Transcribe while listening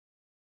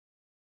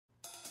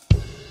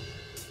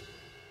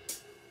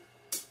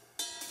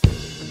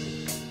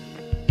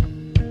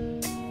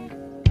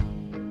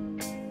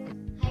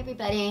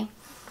everybody.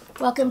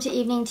 Welcome to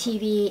Evening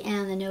TV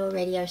and the No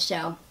Radio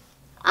Show.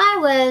 I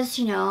was,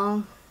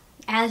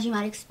 as you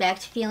might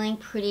expect, feeling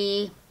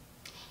pretty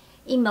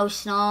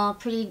emotional,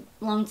 pretty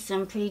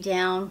lonesome, pretty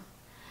down.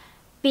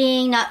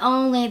 Being not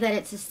only that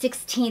it's the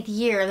 16th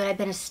year that I've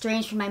been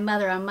estranged from my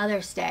mother on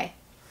Mother's Day,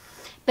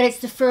 but it's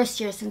the first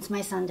year since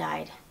my son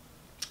died.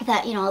 I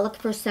thought, I'll look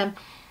for some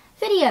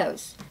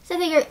videos. So I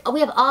figured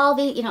we have all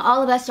the,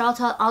 all of us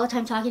are all the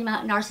time talking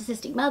about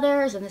narcissistic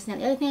mothers and this and that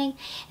and the other thing,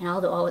 and all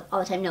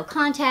the time no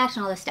contact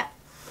and all this stuff.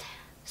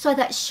 So I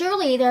thought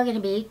surely there are going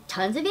to be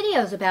tons of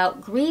videos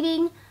about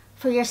grieving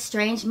for your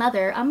estranged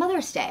mother on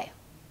Mother's Day.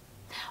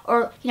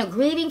 Or,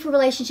 grieving for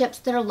relationships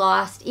that are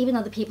lost even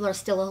though the people are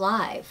still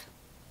alive.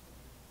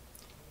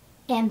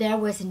 And there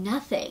was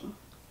nothing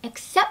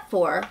except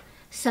for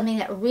something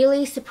that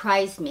really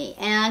surprised me,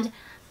 and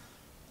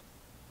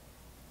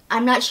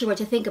I'm not sure what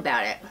to think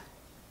about it.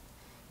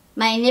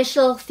 My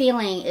initial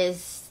feeling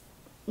is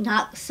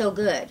not so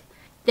good.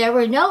 There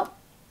were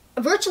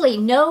virtually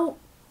no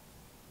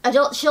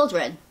adult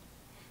children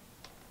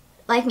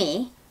like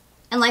me,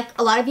 and like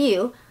a lot of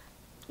you,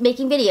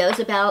 making videos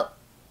about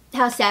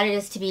how sad it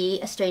is to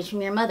be estranged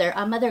from your mother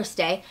on Mother's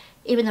Day,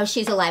 even though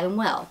she's alive and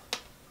well.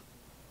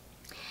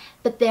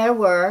 But there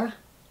were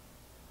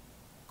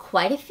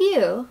quite a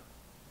few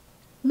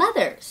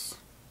mothers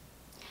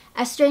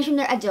estranged from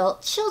their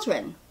adult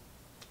children.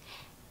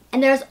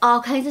 And there's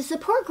all kinds of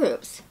support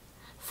groups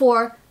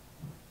for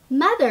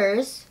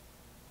mothers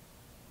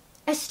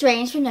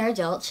estranged from their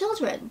adult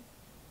children.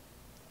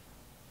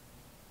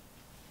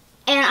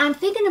 And I'm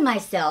thinking to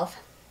myself,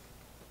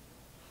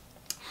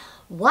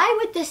 why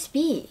would this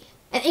be?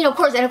 And of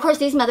course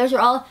these mothers are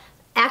all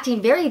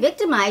acting very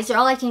victimized. They're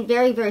all acting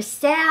very, very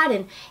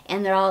sad,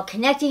 and they're all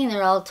connecting, and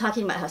they're all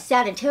talking about how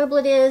sad and terrible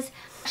it is.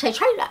 Actually,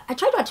 I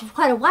tried to watch for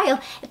quite a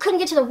while. I couldn't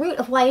get to the root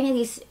of why any of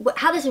these,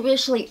 how this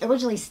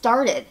originally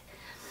started.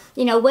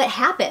 What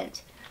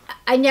happened.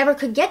 I never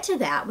could get to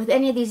that with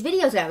any of these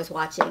videos that I was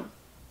watching.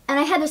 And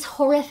I had this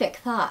horrific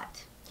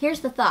thought.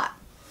 Here's the thought.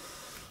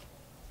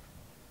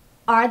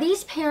 Are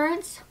these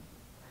parents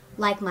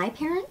like my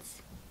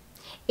parents?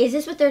 Is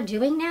this what they're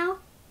doing now?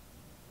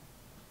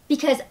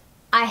 Because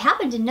I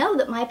happen to know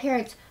that my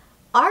parents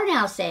are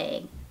now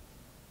saying,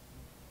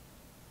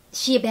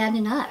 she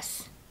abandoned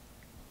us.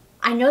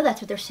 I know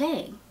that's what they're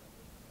saying.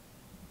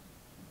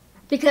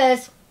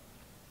 Because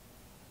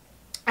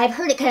I've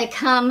heard it kind of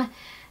come,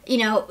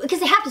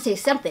 because they have to say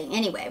something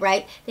anyway,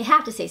 right? They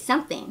have to say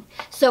something.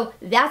 So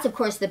that's, of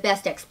course, the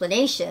best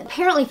explanation.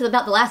 Apparently, for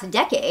about the last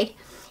decade,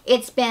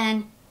 it's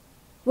been,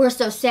 we're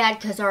so sad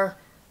because our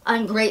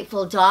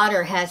ungrateful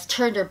daughter has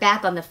turned her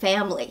back on the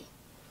family.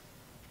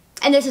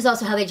 And this is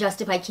also how they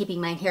justify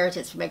keeping my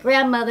inheritance from my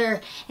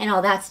grandmother and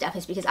all that stuff,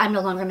 is because I'm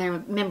no longer a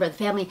member of the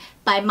family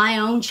by my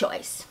own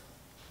choice.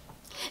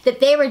 That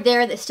they were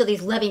there, that still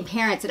these loving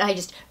parents, that I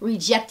just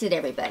rejected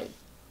everybody.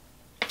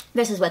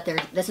 This is what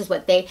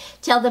they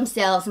tell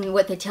themselves and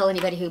what they tell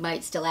anybody who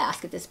might still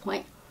ask at this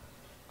point.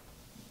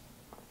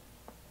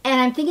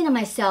 And I'm thinking to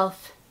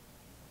myself,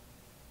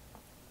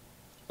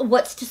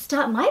 what's to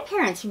stop my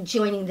parents from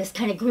joining this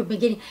kind of group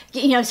and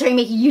starting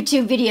making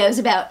YouTube videos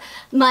about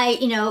my,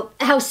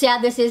 how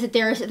sad this is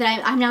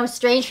that I'm now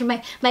estranged from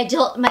my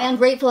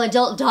ungrateful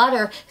adult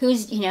daughter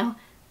who's,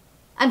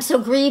 I'm so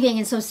grieving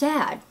and so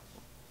sad.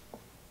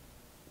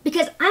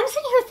 Because I'm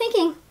sitting here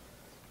thinking,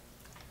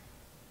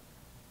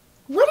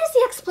 what is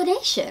the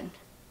explanation?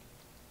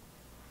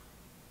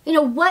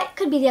 What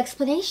could be the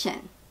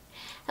explanation?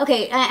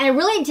 Okay, I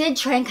really did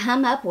try and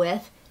come up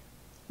with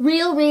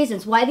real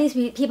reasons why these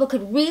people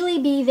could really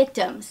be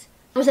victims.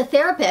 There was a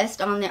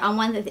therapist on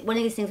one of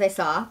these things I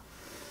saw,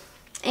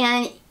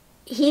 and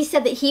he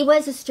said that he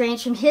was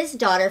estranged from his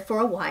daughter for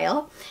a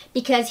while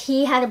because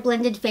he had a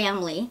blended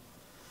family.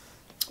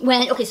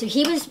 So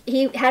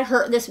he had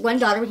this one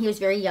daughter when he was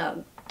very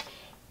young,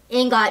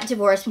 and got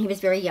divorced when he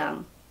was very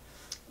young.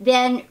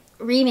 Then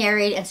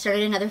remarried and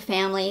started another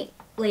family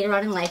later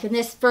on in life, and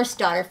this first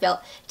daughter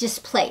felt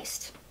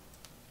displaced.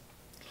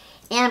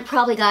 And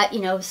probably got,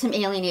 some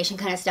alienation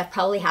kind of stuff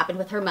probably happened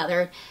with her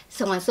mother,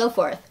 so on and so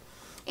forth.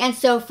 And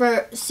so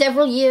for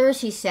several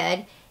years, he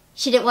said,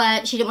 she didn't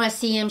want to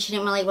see him, she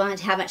didn't really want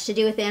to have much to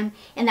do with him,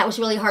 and that was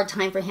a really hard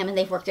time for him, and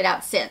they've worked it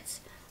out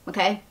since.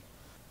 Okay?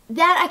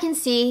 That I can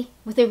see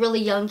with a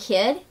really young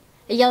kid,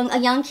 a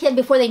young kid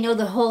before they know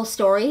the whole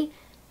story,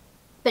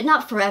 but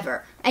not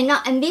forever.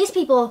 And these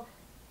people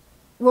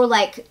were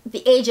like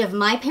the age of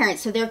my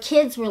parents, so their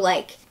kids were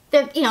like,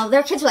 their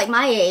kids were like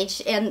my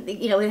age, and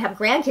we have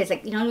grandkids,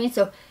 like, what I mean?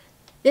 So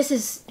this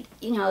is,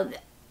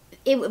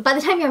 by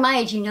the time you're my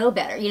age, you know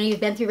better. You've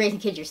been through raising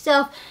kids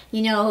yourself.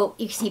 You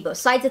can see both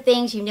sides of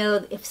things.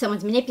 If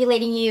someone's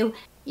manipulating you.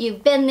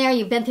 You've been there.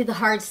 You've been through the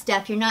hard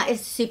stuff. You're not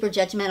as super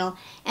judgmental.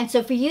 And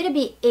so for you to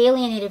be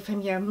alienated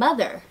from your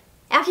mother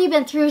after you've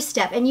been through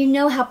stuff, and you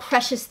know how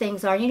precious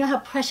things are, and you know how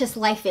precious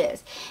life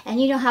is,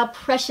 and you know how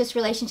precious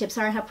relationships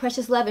are, and how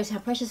precious love is, how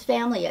precious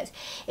family is.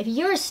 If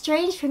you're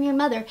estranged from your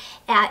mother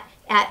at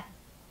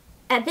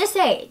this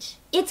age,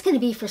 it's going to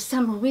be for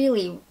some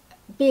really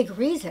big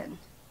reason.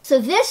 So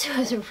this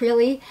was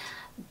really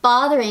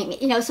bothering me,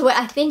 you know. So what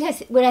I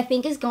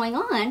think is going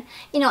on,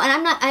 you know,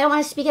 and I don't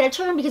want to speak out of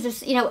turn, because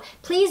it's, you know,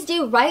 please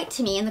do write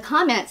to me in the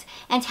comments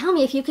and tell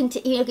me if you can,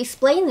 you know,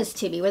 explain this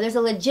to me where there's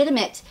a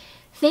legitimate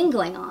thing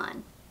going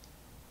on.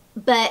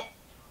 But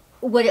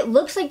what it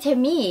looks like to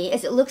me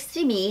is, it looks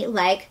to me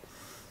like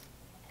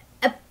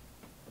a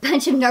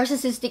bunch of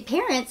narcissistic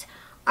parents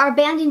are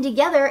banding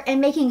together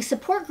and making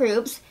support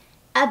groups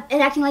and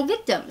acting like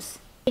victims.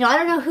 You know, I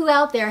don't know who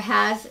out there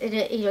has, you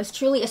know, is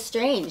truly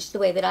estranged the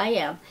way that I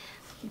am,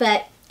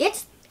 but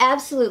it's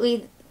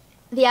absolutely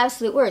the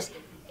absolute worst.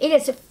 It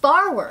is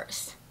far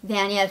worse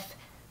than if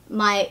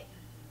my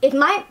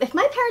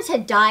parents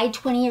had died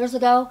 20 years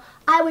ago,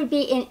 I would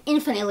be in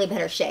infinitely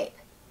better shape.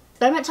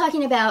 But I'm not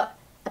talking about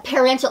a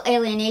parental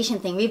alienation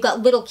thing where you've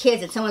got little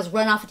kids and someone's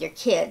run off with your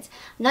kids.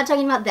 I'm not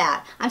talking about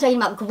that. I'm talking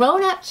about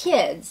grown-up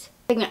kids,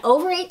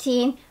 over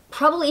 18,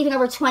 probably even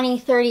over 20,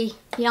 30,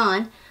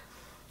 beyond,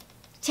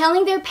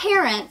 telling their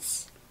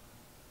parents,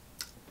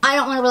 I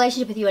don't want a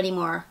relationship with you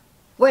anymore,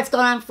 where it's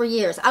gone on for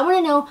years. I want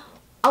to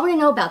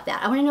know about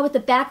that. I want to know what the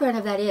background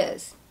of that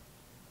is.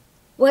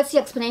 What's the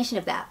explanation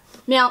of that?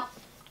 Now,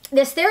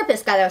 this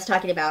therapist guy that I was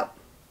talking about,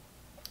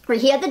 where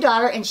he had the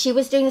daughter and she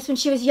was doing this when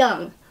she was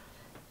young,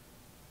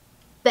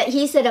 but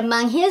he said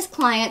among his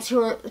clients, who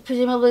were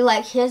presumably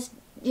like his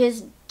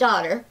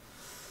daughter,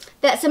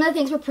 that some of the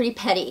things were pretty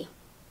petty.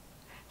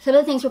 Some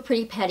of the things were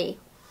pretty petty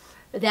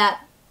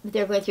that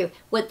they're going through.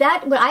 What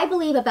I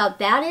believe about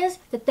that is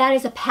that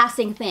is a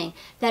passing thing.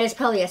 That is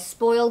probably a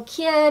spoiled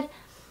kid,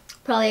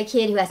 probably a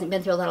kid who hasn't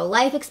been through a lot of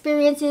life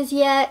experiences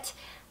yet,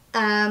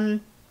 who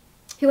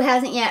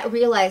hasn't yet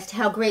realized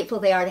how grateful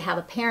they are to have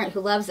a parent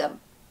who loves them,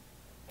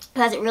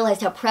 who hasn't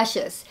realized how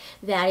precious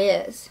that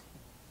is,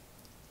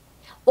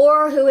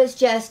 or who is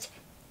just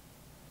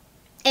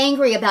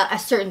angry about a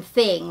certain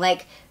thing,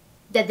 like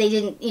that they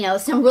didn't, you know,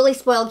 some really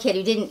spoiled kid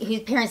whose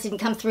parents didn't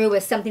come through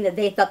with something that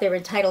they thought they were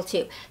entitled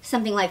to,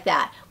 something like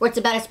that, where it's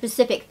about a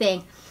specific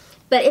thing.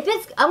 But if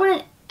it's, I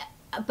want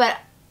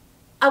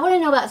to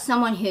know about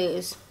someone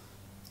who's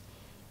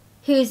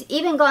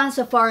even gone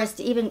so far as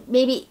to even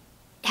maybe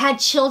had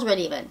children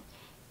even,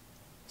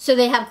 so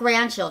they have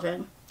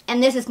grandchildren,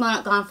 and this has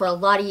gone on for a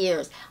lot of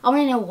years. I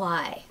want to know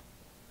why.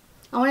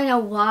 I want to know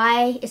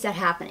why is that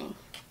happening.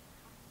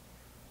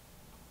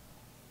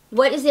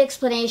 What is the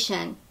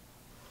explanation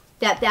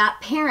that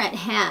parent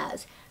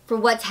has for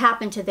what's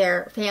happened to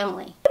their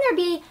family? Can there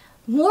be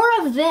more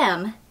of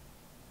them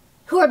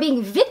who are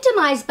being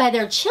victimized by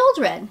their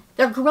children,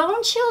 their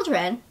grown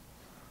children,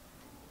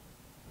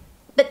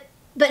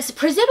 but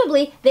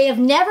presumably they have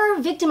never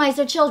victimized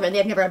their children.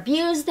 They've never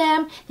abused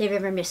them, they've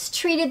never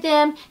mistreated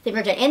them, they've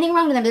never done anything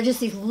wrong to them. They're just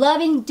these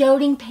loving,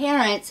 doting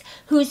parents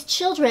whose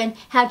children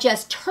have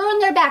just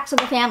turned their backs on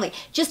the family,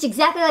 just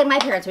exactly like my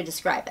parents would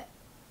describe it.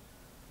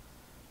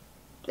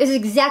 This is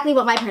exactly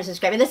what my parents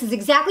described, and this is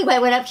exactly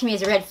what went up to me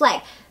as a red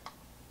flag.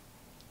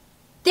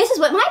 This is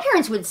what my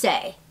parents would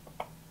say.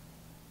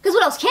 Because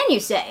what else can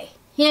you say?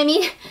 You know what I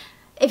mean?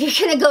 If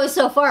you're going to go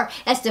so far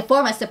as to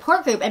form a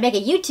support group and make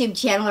a YouTube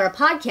channel or a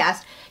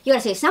podcast, you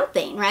got to say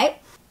something, right?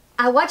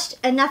 I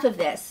watched enough of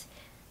this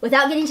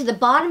without getting to the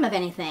bottom of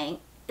anything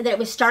that it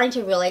was starting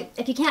to really,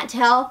 if you can't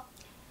tell,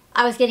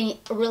 I was getting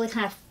really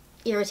kind of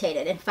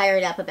irritated and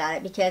fired up about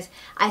it, because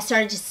I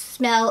started to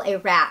smell a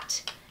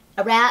rat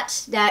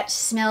that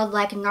smelled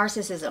like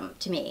narcissism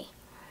to me.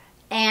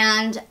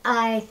 And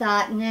I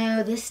thought,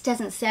 no, this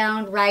doesn't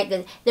sound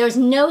right. There's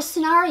no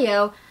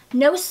scenario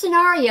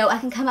I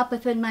can come up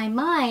with in my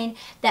mind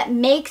that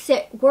makes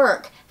it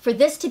work for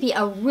this to be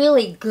a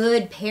really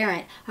good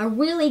parent, a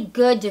really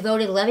good,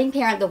 devoted, loving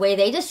parent the way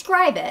they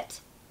describe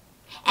it,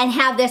 and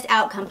have this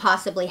outcome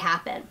possibly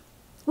happen.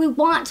 We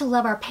want to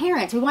love our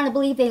parents. We want to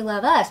believe they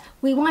love us.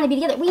 We want to be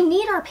together. We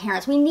need our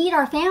parents. We need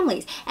our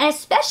families. And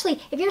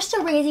especially if you're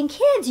still raising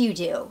kids, you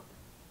do.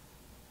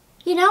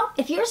 You know,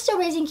 if you're still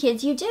raising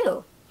kids, you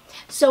do.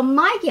 So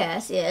my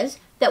guess is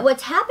that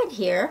what's happened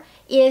here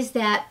is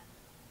that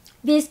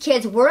these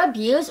kids were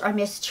abused or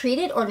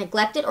mistreated or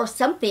neglected or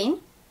something.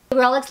 We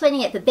were all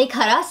explaining it, that they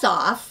cut us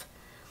off.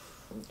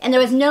 And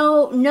there was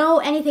no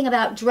anything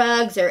about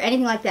drugs or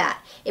anything like that.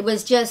 It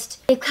was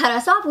just, they cut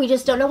us off. We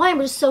just don't know why. And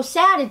we're just so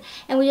sad.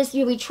 And we just,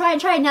 we try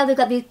and try. And now they've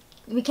got these,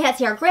 we can't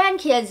see our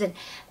grandkids.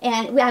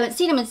 And we haven't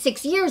seen them in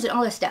 6 years and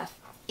all this stuff.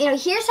 You know,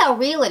 here's how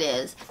real it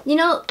is. You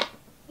know,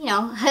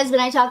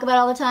 husband I talk about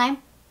all the time.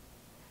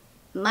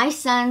 My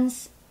son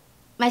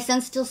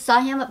still saw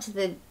him up to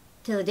the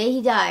day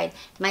he died.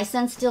 My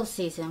son still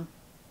sees him.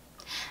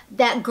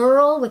 That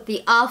girl with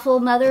the awful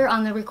mother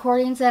on the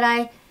recordings that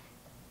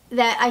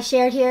I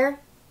shared here,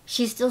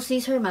 she still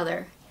sees her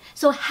mother.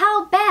 So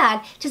how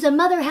bad does a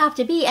mother have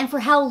to be, and for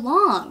how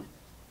long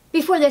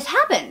before this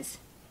happens?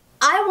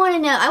 I want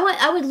to know,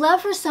 I would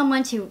love for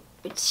someone to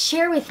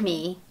share with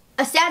me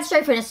a sad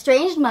story for an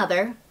estranged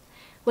mother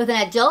with an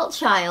adult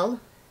child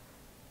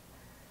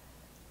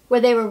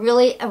where they were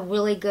really a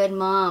really good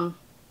mom,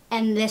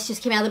 and this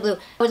just came out of the blue.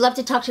 I would love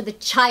to talk to the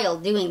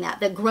child doing that,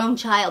 the grown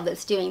child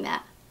that's doing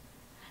that.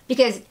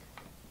 Because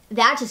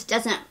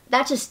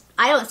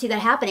I don't see that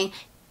happening.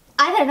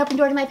 I've had an open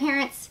door to my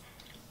parents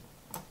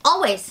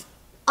always,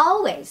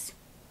 always.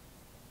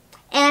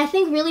 And I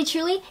think really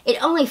truly,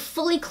 it only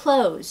fully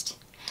closed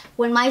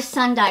when my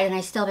son died and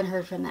I still haven't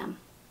heard from them.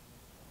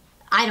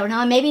 I don't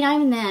know, maybe not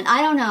even then.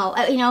 I don't know.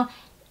 You know,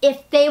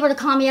 if they were to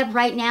call me up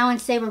right now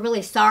and say we're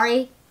really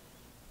sorry,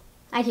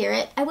 I'd hear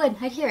it. I would.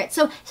 I'd hear it.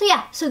 So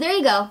yeah. So there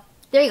you go.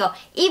 There you go.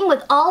 Even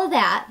with all of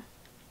that,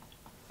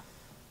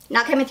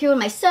 not coming through when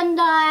my son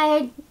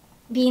died,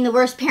 being the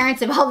worst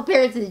parents of all the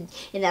parents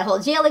in that whole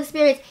jail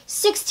experience,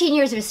 16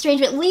 years of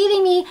estrangement,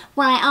 leaving me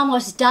when I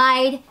almost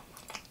died.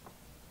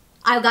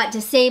 I got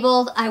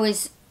disabled.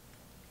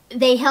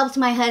 They helped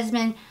my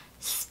husband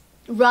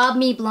rob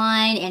me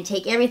blind and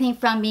take everything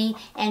from me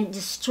and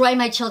destroy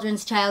my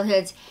children's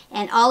childhoods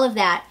and all of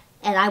that.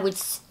 And I would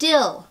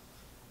still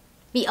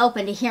be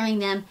open to hearing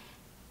them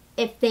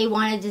if they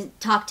wanted to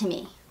talk to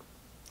me.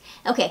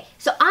 Okay,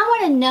 so I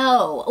want to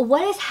know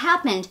what has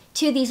happened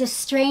to these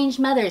estranged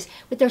mothers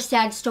with their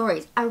sad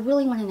stories. I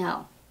really want to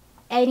know.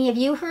 Any of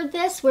you heard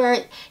this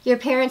where your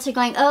parents are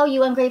going, oh,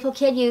 you ungrateful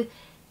kid,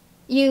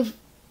 you've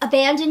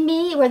abandoned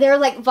me, where they're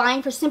like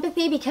vying for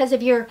sympathy because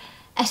of your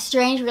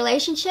estranged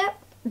relationship?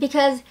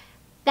 Because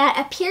that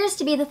appears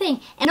to be the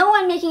thing. And no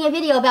one making a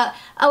video about,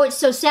 oh, it's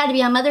so sad to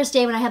be on Mother's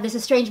Day when I have this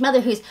estranged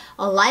mother who's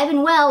alive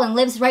and well and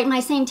lives right in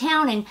my same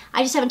town and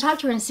I just haven't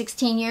talked to her in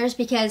 16 years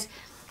because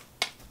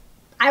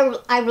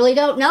I really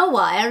don't know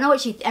why. I don't know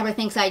what she ever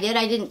thinks I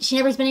did. She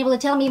never's been able to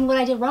tell me even what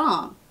I did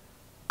wrong.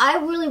 I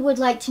really would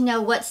like to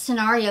know what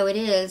scenario it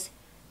is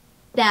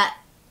that,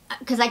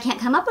 because I can't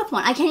come up with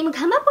one. I can't even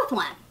come up with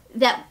one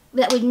that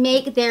would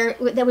make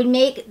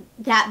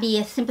that be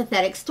a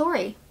sympathetic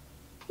story.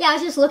 Yeah, I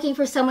was just looking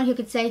for someone who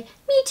could say,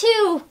 me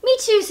too,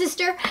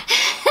 sister.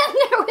 And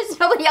there was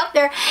nobody up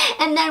there.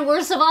 And then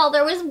worst of all,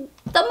 there was the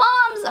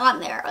moms on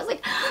there. I was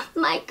like,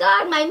 my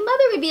God, my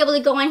mother would be able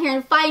to go on here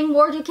and find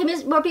more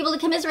people to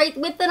commiserate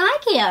with than I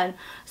can.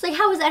 It's like,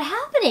 how is that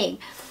happening?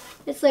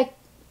 It's like,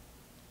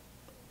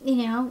 you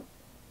know,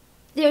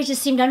 it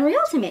just seemed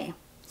unreal to me.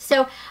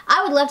 So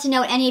I would love to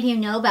know what any of you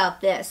know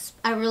about this.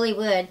 I really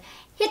would.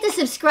 Hit the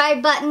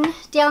subscribe button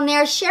down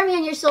there. Share me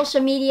on your social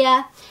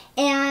media.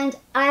 And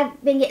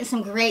I've been getting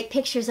some great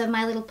pictures of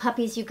my little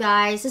puppies, you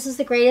guys. This is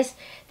the greatest.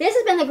 This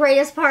has been the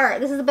greatest part.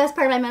 This is the best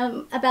part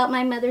about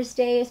my Mother's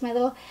Day. Is my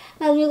new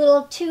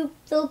little two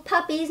little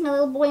puppies, my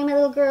little boy and my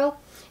little girl,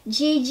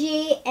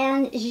 Gigi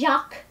and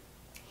Jacques.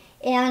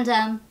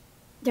 And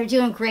they're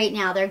doing great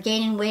now. They're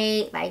gaining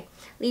weight by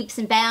leaps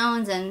and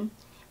bounds, and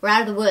we're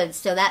out of the woods,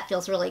 so that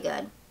feels really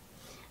good.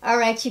 All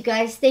right, you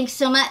guys. Thanks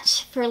so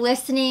much for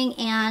listening,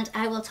 and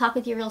I will talk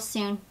with you real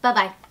soon.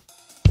 Bye-bye.